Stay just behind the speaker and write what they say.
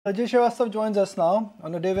Ajay Srivastava joins us now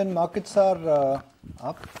on a day when markets are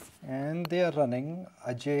up and they are running.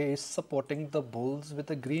 Ajay is supporting the bulls with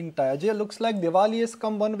a green tie. Ajay, looks like Diwali has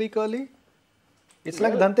come 1 week early. It's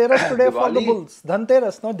like Dhanteras today for the bulls.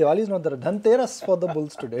 Dhanteras, no, Diwali is not there. Dhanteras for the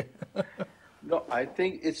bulls today. No, I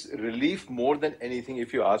think it's relief more than anything,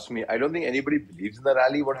 if you ask me. I don't think anybody believes in the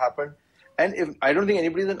rally, what happened. And if I don't think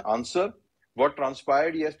anybody has an answer what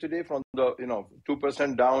transpired yesterday from the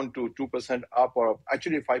 2% down to 2% up, or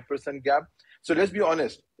actually 5% gap. So let's be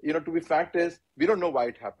honest, to be fact is we don't know why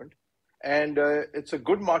it happened. And it's a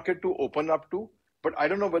good market to open up to. But I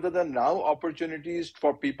don't know whether there are now opportunities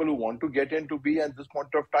for people who want to get in to be at this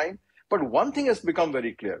point of time. But one thing has become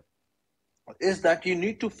very clear is that you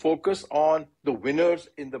need to focus on the winners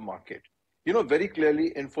in the market. Very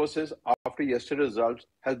clearly, Infosys, after yesterday's results,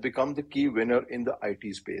 has become the key winner in the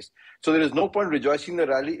IT space. So there is no point rejoicing the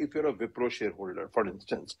rally if you're a Wipro shareholder, for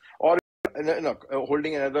instance, or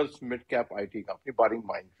holding another mid-cap IT company, barring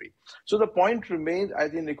Mindtree. So the point remains, I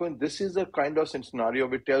think, Nikon, this is the kind of scenario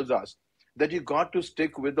which tells us that you got to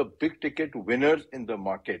stick with the big ticket winners in the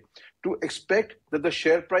market. To expect that the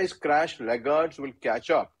share price crash laggards will catch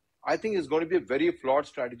up, I think it's going to be a very flawed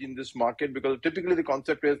strategy in this market, because typically the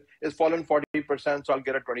concept is fallen 40%, so I'll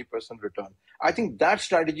get a 20% return. I think that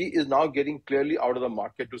strategy is now getting clearly out of the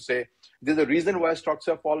market to say there's a reason why stocks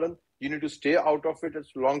have fallen. You need to stay out of it at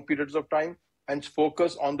long periods of time and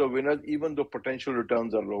focus on the winners, even though potential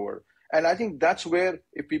returns are lower. And I think that's where,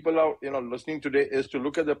 if people are listening today, is to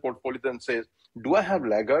look at their portfolio and say, do I have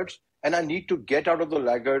laggards? And I need to get out of the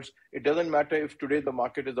laggards. It doesn't matter if today the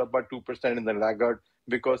market is up by 2% in the laggard,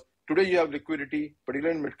 because today you have liquidity,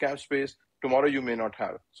 particularly in mid-cap space. Tomorrow you may not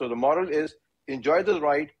have. So the moral is enjoy the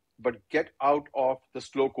ride, but get out of the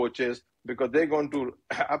slow coaches, because they're going to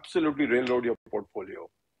absolutely railroad your portfolio.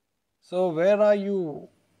 So where are you?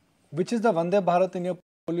 Which is the Vande Bharat in your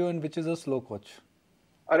portfolio and which is a slow coach?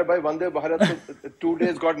 By Vande Bharat, 2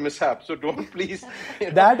 days got mishap. So don't please.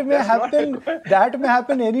 That may happen. That may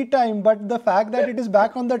happen anytime. But the fact that it is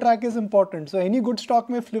back on the track is important. So any good stock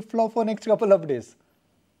may flip-flop for next couple of days.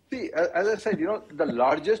 See, as I said, the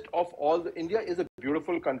largest of all, India is a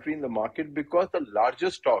beautiful country in the market because the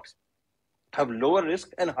largest stocks have lower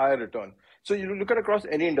risk and higher return. So you look at across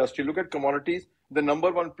any industry, look at commodities, the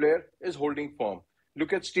number one player is holding firm.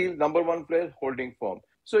 Look at steel, number one player holding firm.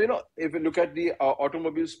 So, if you look at the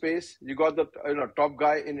automobile space, you got the top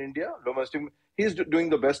guy in India, domestic, he's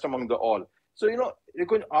doing the best among the all. So,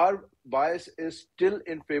 our bias is still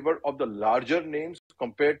in favor of the larger names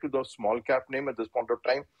compared to the small cap name at this point of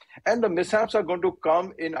time. And the mishaps are going to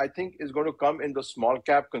come in, I think, is going to come in the small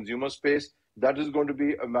cap consumer space. That is going to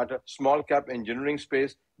be a matter. Small cap engineering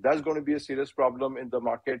space, that's going to be a serious problem in the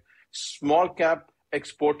market. Small cap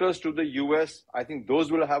exporters to the US, I think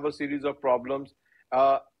those will have a series of problems.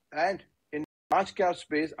 And in large cap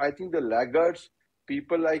space, I think the laggards,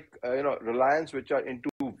 people like Reliance, which are into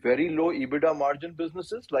very low EBITDA margin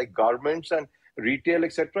businesses like garments and retail,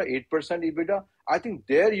 etc., 8% EBITDA. I think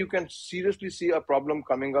there you can seriously see a problem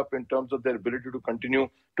coming up in terms of their ability to continue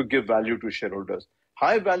to give value to shareholders.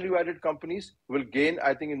 High value added companies will gain,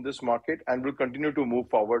 I think, in this market and will continue to move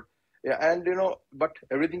forward. Yeah, and but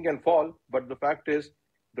everything can fall. But the fact is,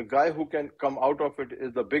 the guy who can come out of it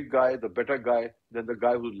is the big guy, the better guy than the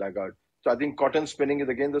guy who's laggard. So I think cotton spinning is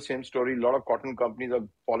again the same story. A lot of cotton companies have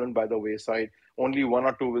fallen by the wayside. Only one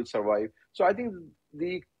or two will survive. So I think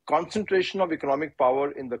the concentration of economic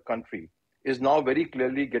power in the country is now very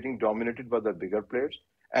clearly getting dominated by the bigger players.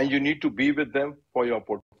 And you need to be with them for your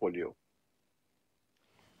portfolio.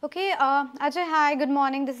 Okay, Ajay, hi, good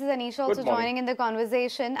morning. This is Anisha also joining in the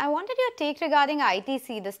conversation. I wanted your take regarding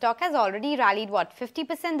ITC. The stock has already rallied,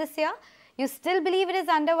 50% this year? You still believe it is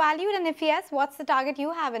undervalued? And if yes, what's the target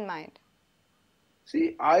you have in mind?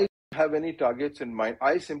 See, I don't have any targets in mind.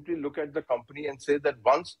 I simply look at the company and say that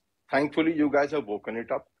once, thankfully, you guys have woken it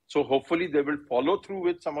up. So hopefully they will follow through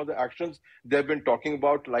with some of the actions they've been talking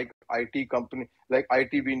about, like IT company, like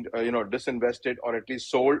IT being disinvested or at least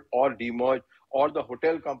sold or demerged, or the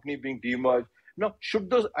hotel company being demerged. Now, should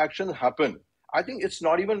those actions happen, I think it's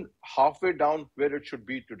not even halfway down where it should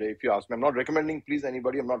be today, if you ask me. I'm not recommending, please,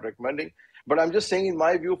 anybody, I'm not recommending. But I'm just saying, in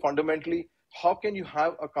my view, fundamentally, how can you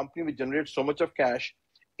have a company which generates so much of cash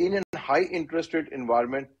in a high interest rate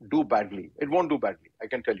environment do badly? It won't do badly, I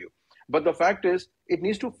can tell you. But the fact is, it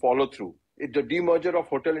needs to follow through. The demerger of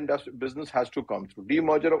hotel industry business has to come through.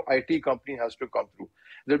 Demerger of IT company has to come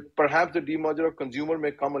through. Perhaps the demerger of consumer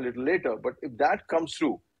may come a little later. But if that comes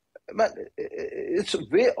through, man, it's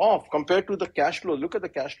way off compared to the cash flow. Look at the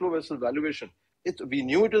cash flow versus valuation. We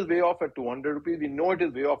knew it is way off at 200 rupees. We know it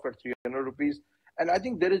is way off at 300 rupees. And I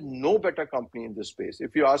think there is no better company in this space.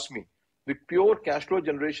 If you ask me, the pure cash flow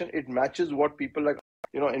generation, it matches what people like,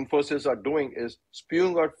 Infosys are doing, is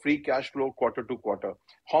spewing out free cash flow quarter to quarter.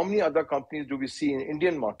 How many other companies do we see in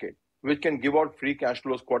Indian market which can give out free cash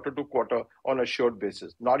flows quarter to quarter on a short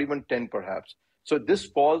basis? Not even 10 perhaps. So this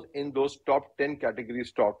falls in those top 10 category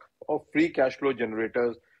stock of free cash flow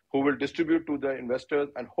generators who will distribute to the investors.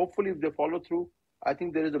 And hopefully if they follow through, I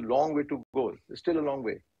think there is a long way to go. It's still a long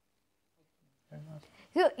way.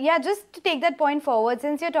 So, yeah, just to take that point forward,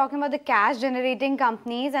 since you're talking about the cash generating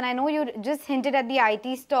companies, and I know you just hinted at the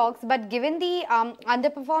IT stocks, but given the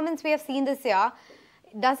underperformance we have seen this year,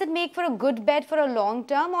 does it make for a good bet for a long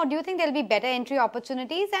term, or do you think there'll be better entry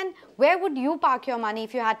opportunities? And where would you park your money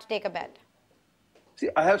if you had to take a bet? See,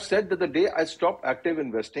 I have said that the day I stop active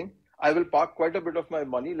investing, I will park quite a bit of my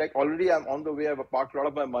money. Like already I'm on the way. I've parked a lot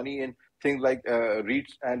of my money in things like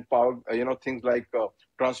REITs and power, things like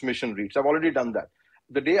transmission REITs. I've already done that.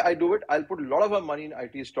 The day I do it, I'll put a lot of my money in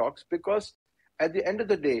IT stocks, because at the end of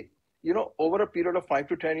the day, over a period of 5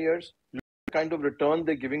 to 10 years, look at the kind of return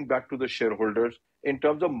they're giving back to the shareholders in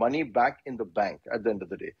terms of money back in the bank at the end of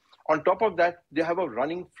the day. On top of that, they have a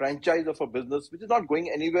running franchise of a business which is not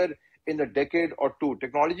going anywhere in a decade or two.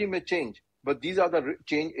 Technology may change, but these are the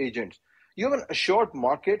change agents. You have an assured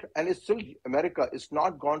market, and it's still America. It's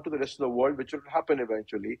not gone to the rest of the world, which will happen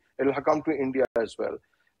eventually. It'll come to India as well.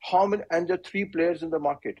 How many? And there are 3 players in the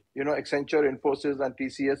market, Accenture, Infosys, and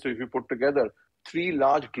TCS. So if you put together 3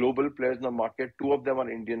 large global players in the market, 2 of them are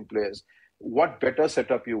Indian players. What better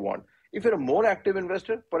setup you want? If you're a more active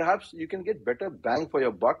investor, perhaps you can get better bang for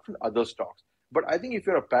your buck from other stocks. But I think if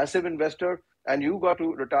you're a passive investor and you got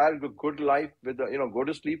to retire with a good life, with go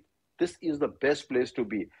to sleep, this is the best place to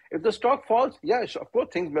be. If the stock falls, yes, of course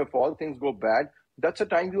things may fall, things go bad. That's the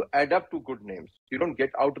time you add up to good names. You don't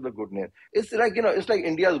get out of the good name. It's like, it's like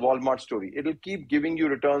India's Walmart story. It'll keep giving you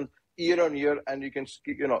returns year on year, and you can,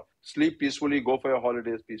 sleep peacefully, go for your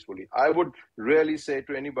holidays peacefully. I would really say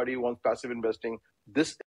to anybody who wants passive investing, this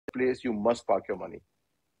is the place you must park your money.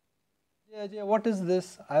 Yeah, Ajay, what is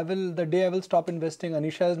this? The day I will stop investing,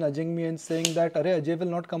 Anisha is nudging me and saying that Ajay will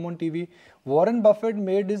not come on TV. Warren Buffett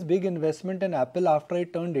made his big investment in Apple after he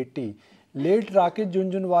turned 80. Late Rakesh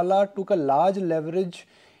Jhunjhunwala took a large leverage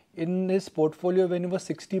in his portfolio when he was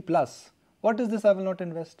 60 plus. What is this? I will not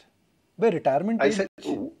invest. By retirement age?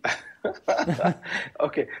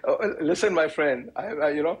 Okay. Listen, my friend,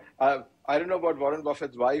 I don't know about Warren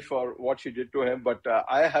Buffett's wife or what she did to him, but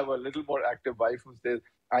I have a little more active wife who says,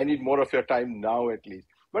 I need more of your time now at least.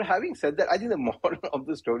 But having said that, I think the moral of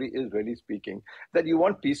the story is really speaking that you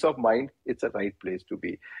want peace of mind, it's a right place to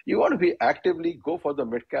be. You want to be actively, go for the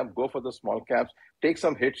mid-cap, go for the small caps, take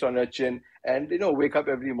some hits on your chin, and wake up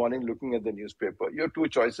every morning looking at the newspaper. Your 2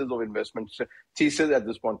 choices of investment thesis at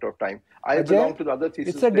this point of time. I belong to the other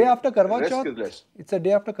thesis. It's a day after Karwa Chauth. It's a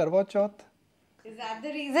day after Karwa Chauth. Is that the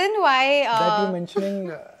reason why? That you're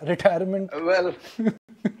mentioning retirement. Well,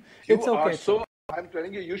 it's okay. I'm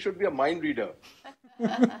telling you should be a mind reader.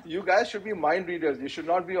 You guys should be mind readers. You should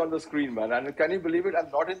not be on the screen, man. And can you believe it? I'm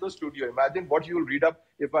not in the studio. Imagine what you will read up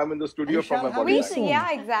if I'm in the studio from my body.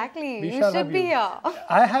 Yeah, exactly. You should be here.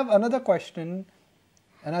 I have another question,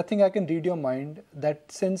 and I think I can read your mind,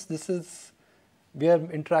 that since we are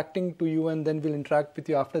interacting to you and then we'll interact with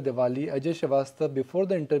you after Diwali, Ajay Srivastava, before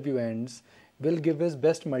the interview ends, will give his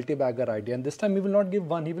best multi-bagger idea. And this time he will not give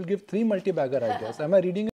 1, he will give 3 multi-bagger ideas. Am I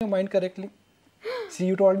reading your mind correctly? See,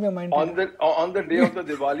 you told me your mind. On the day of the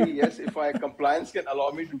Diwali, yes, if my compliance can allow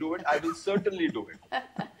me to do it, I will certainly do it.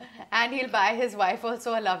 And he'll buy his wife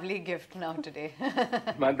also a lovely gift now today.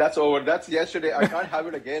 Man, that's over. That's yesterday. I can't have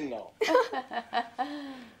it again now.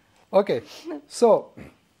 Okay. So,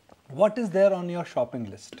 what is there on your shopping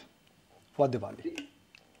list for Diwali?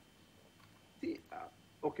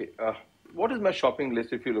 What is my shopping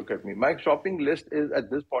list if you look at me? My shopping list is at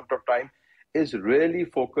this point of time is really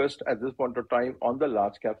focused at this point of time on the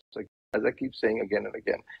large caps, as I keep saying again and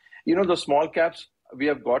again. The small caps, we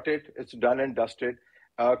have got it. It's done and dusted.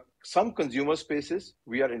 Some consumer spaces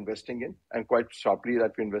we are investing in, and quite sharply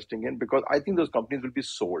that we're investing in, because I think those companies will be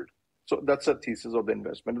sold. So that's a thesis of the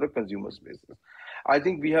investment in the consumer spaces. I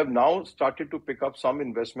think we have now started to pick up some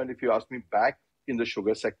investment, if you ask me, back in the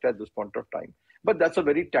sugar sector at this point of time. But that's a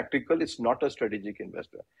very tactical, it's not a strategic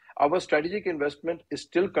investor. Our strategic investment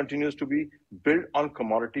still continues to be built on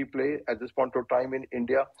commodity play at this point of time in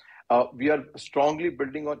India. We are strongly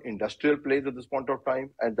building on industrial plays at this point of time,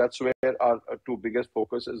 and that's where our 2 biggest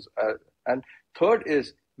focuses are. And third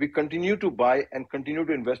is we continue to buy and continue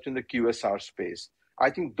to invest in the QSR space. I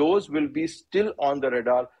think those will be still on the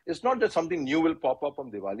radar. It's not that something new will pop up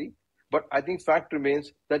on Diwali, But I think fact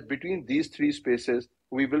remains that between these three spaces,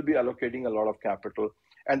 we will be allocating a lot of capital.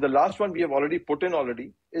 And the last one we have already put in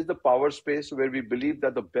already is the power space, where we believe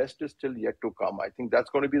that the best is still yet to come. I think that's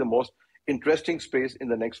going to be the most interesting space in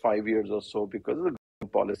the next 5 years or so, because of the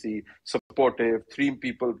policy, supportive, three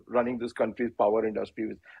people running this country's power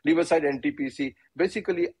industry. Leave aside NTPC.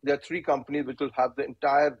 Basically, there are three companies which will have the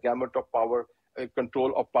entire gamut of power,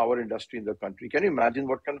 control of power industry in the country. Can you imagine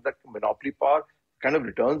what kind of that monopoly power, kind of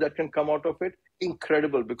returns that can come out of it?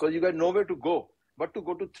 Incredible, because you got nowhere to go but to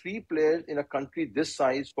go to three players in a country this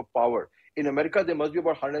size for power. In America, there must be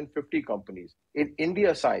about 150 companies. In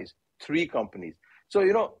India size, three companies. So,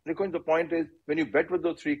 Nikunj, the point is, when you bet with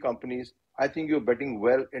those three companies, I think you're betting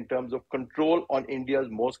well in terms of control on India's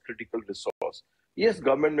most critical resource. Yes,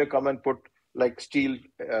 government may come and put like steel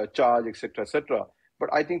charge, etc. But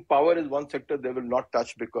I think power is one sector they will not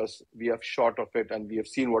touch, because we are short of it and we have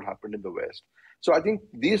seen what happened in the West. So I think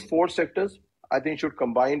these four sectors, I think, should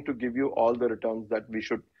combine to give you all the returns that we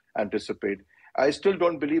should anticipate. I still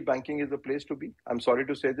don't believe banking is the place to be. I'm sorry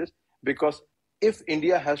to say this, because if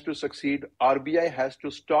India has to succeed, RBI has to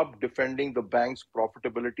stop defending the bank's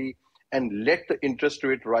profitability and let the interest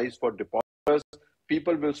rate rise for depositors.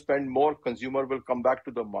 People will spend more, consumer will come back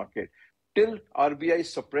to the market. Till RBI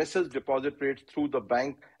suppresses deposit rates through the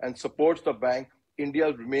bank and supports the bank,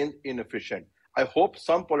 India remains inefficient. I hope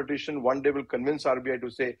some politician one day will convince RBI to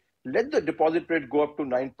say, let the deposit rate go up to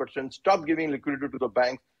 9%, stop giving liquidity to the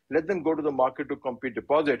banks, let them go to the market to compete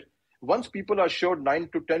deposit. Once people are assured 9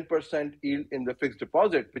 to 10% yield in the fixed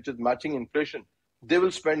deposit, which is matching inflation, they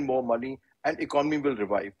will spend more money and economy will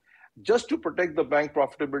revive. Just to protect the bank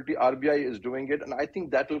profitability, RBI is doing it, and I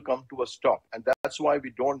think that will come to a stop. And that's why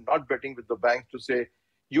we don't not betting with the banks to say,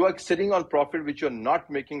 you are sitting on profit which you're not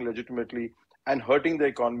making legitimately and hurting the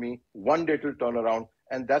economy. One day it will turn around,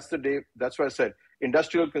 and that's the day. That's why I said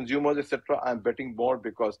industrial, consumers, etc. I'm betting more,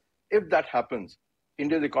 because if that happens,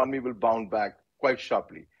 India's economy will bounce back quite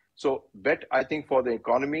sharply. So bet, I think, for the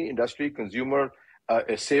economy, industry, consumer,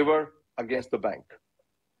 a saver against the bank.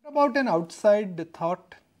 What about an outside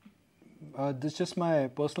thought? This is just my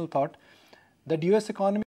personal thought, that US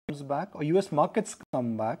economy comes back, or US markets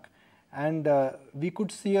come back, and we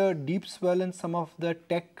could see a deep swell in some of the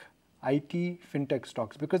tech, IT, fintech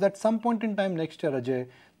stocks, because at some point in time next year, Ajay,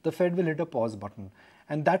 the Fed will hit a pause button,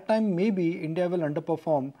 and that time maybe India will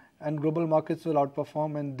underperform and global markets will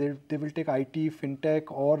outperform, and they will take IT,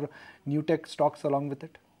 fintech or new tech stocks along with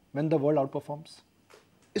it when the world outperforms.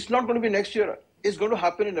 It's not going to be next year. It's going to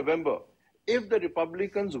happen in November. If the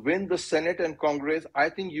Republicans win the Senate and Congress, I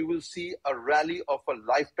think you will see a rally of a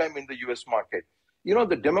lifetime in the US market.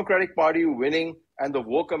 The Democratic Party winning and the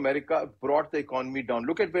woke America brought the economy down.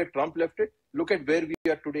 Look at where Trump left it. Look at where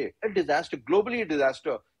we are today. A disaster, globally a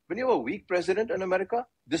disaster. When you have a weak president in America,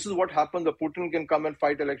 this is what happens. The Putin can come and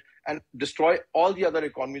fight election and destroy all the other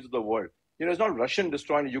economies of the world. It's not Russian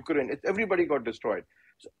destroying Ukraine. It's everybody got destroyed.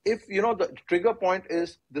 So if, the trigger point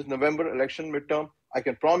is this November election midterm, I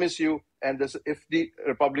can promise you, and if the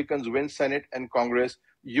Republicans win Senate and Congress,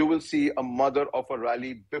 you will see a mother of a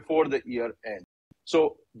rally before the year ends.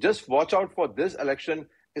 So just watch out for this election.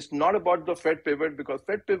 It's not about the Fed pivot, because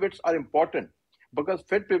Fed pivots are important, because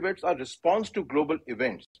Fed pivots are response to global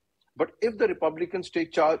events. But if the Republicans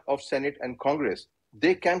take charge of Senate and Congress,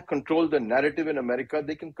 they can control the narrative in America.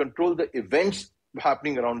 They can control the events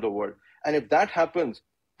happening around the world. And if that happens,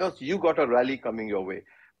 you got a rally coming your way.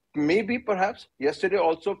 Maybe, perhaps, yesterday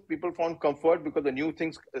also people found comfort because the new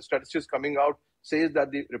things, statistics coming out says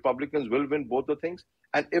that the Republicans will win both the things.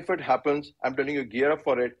 And if it happens, I'm telling you, gear up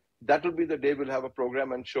for it. That will be the day we'll have a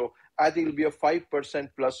program and show. I think it'll be a 5%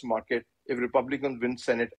 plus market if Republicans win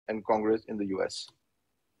Senate and Congress in the US.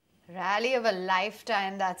 Rally of a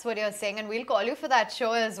lifetime, that's what you're saying. And we'll call you for that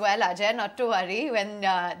show as well, Ajay, not to worry, when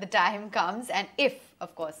the time comes, and if,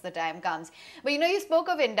 of course, the time comes. But you spoke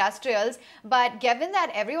of industrials, but given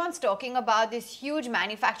that everyone's talking about this huge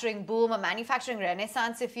manufacturing boom, a manufacturing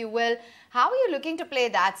renaissance, if you will, how are you looking to play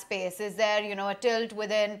that space? Is there, a tilt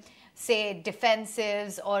within, say,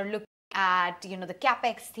 defensives, or looking at, the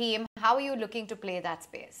CapEx theme? How are you looking to play that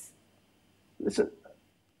space? Listen,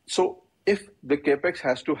 so if the capex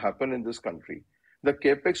has to happen in this country, the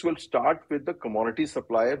capex will start with the commodity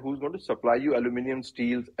supplier who's going to supply you aluminum,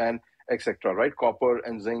 steels, and etc., right? Copper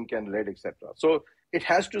and zinc and lead, etc. So it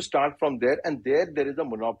has to start from there, and there is a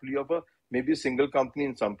monopoly of maybe a single company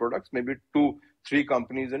in some products, maybe 2-3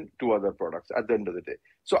 companies in 2 other products at the end of the day.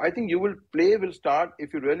 So I think will start,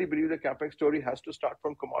 if you really believe the capex story has to start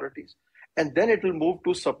from commodities. And then it will move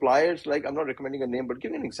to suppliers, like, I'm not recommending a name, but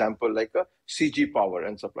give an example, like a CG Power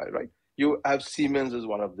and supply, right? you have Siemens as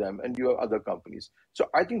one of them, and you have other companies. So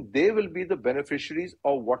I think they will be the beneficiaries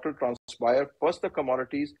of what will transpire. First the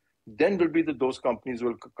commodities, then will be those companies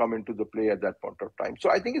will come into the play at that point of time.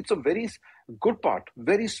 So I think it's a very good part,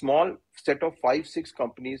 very small set of 5-6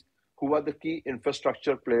 companies who are the key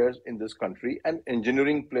infrastructure players in this country and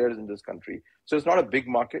engineering players in this country. So it's not a big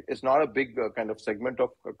market. It's not a big kind of segment of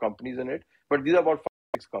companies in it, but these are about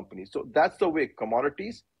 5-6 companies. So that's the way: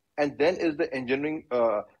 commodities, and then is the engineering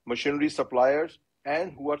machinery suppliers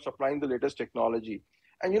and who are supplying the latest technology.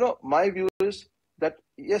 And, my view is that,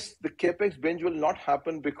 yes, the capex binge will not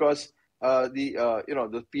happen because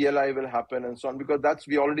the PLI will happen and so on, because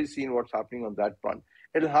we already seen what's happening on that front.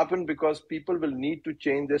 It'll happen because people will need to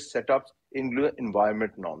change their setups in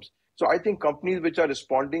environment norms. So I think companies which are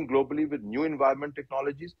responding globally with new environment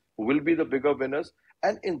technologies will be the bigger winners.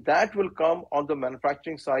 And in that will come on the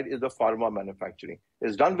manufacturing side is the pharma manufacturing.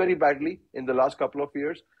 It's done very badly in the last couple of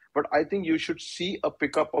years, but I think you should see a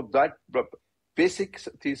pickup of that. Basic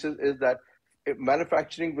thesis is that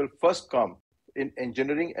manufacturing will first come in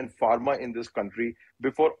engineering and pharma in this country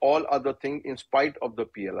before all other things, in spite of the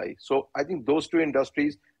PLI. So I think those two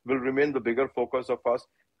industries will remain the bigger focus of us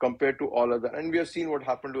compared to all other. And we have seen what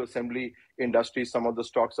happened to assembly industry. Some of the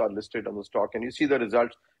stocks are listed on the stock, and you see the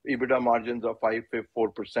results. EBITDA margins are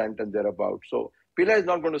 4% and thereabout. So PLI is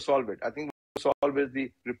not going to solve it. I think what will solve is the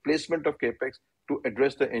replacement of capex to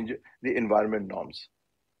address the environment norms.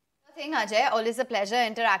 Ajay, always a pleasure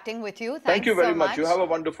interacting with you. Thank you very much. You have a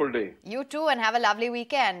wonderful day. You too, and have a lovely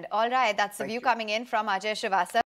weekend. All right, that's the view coming in from Ajay Srivastava.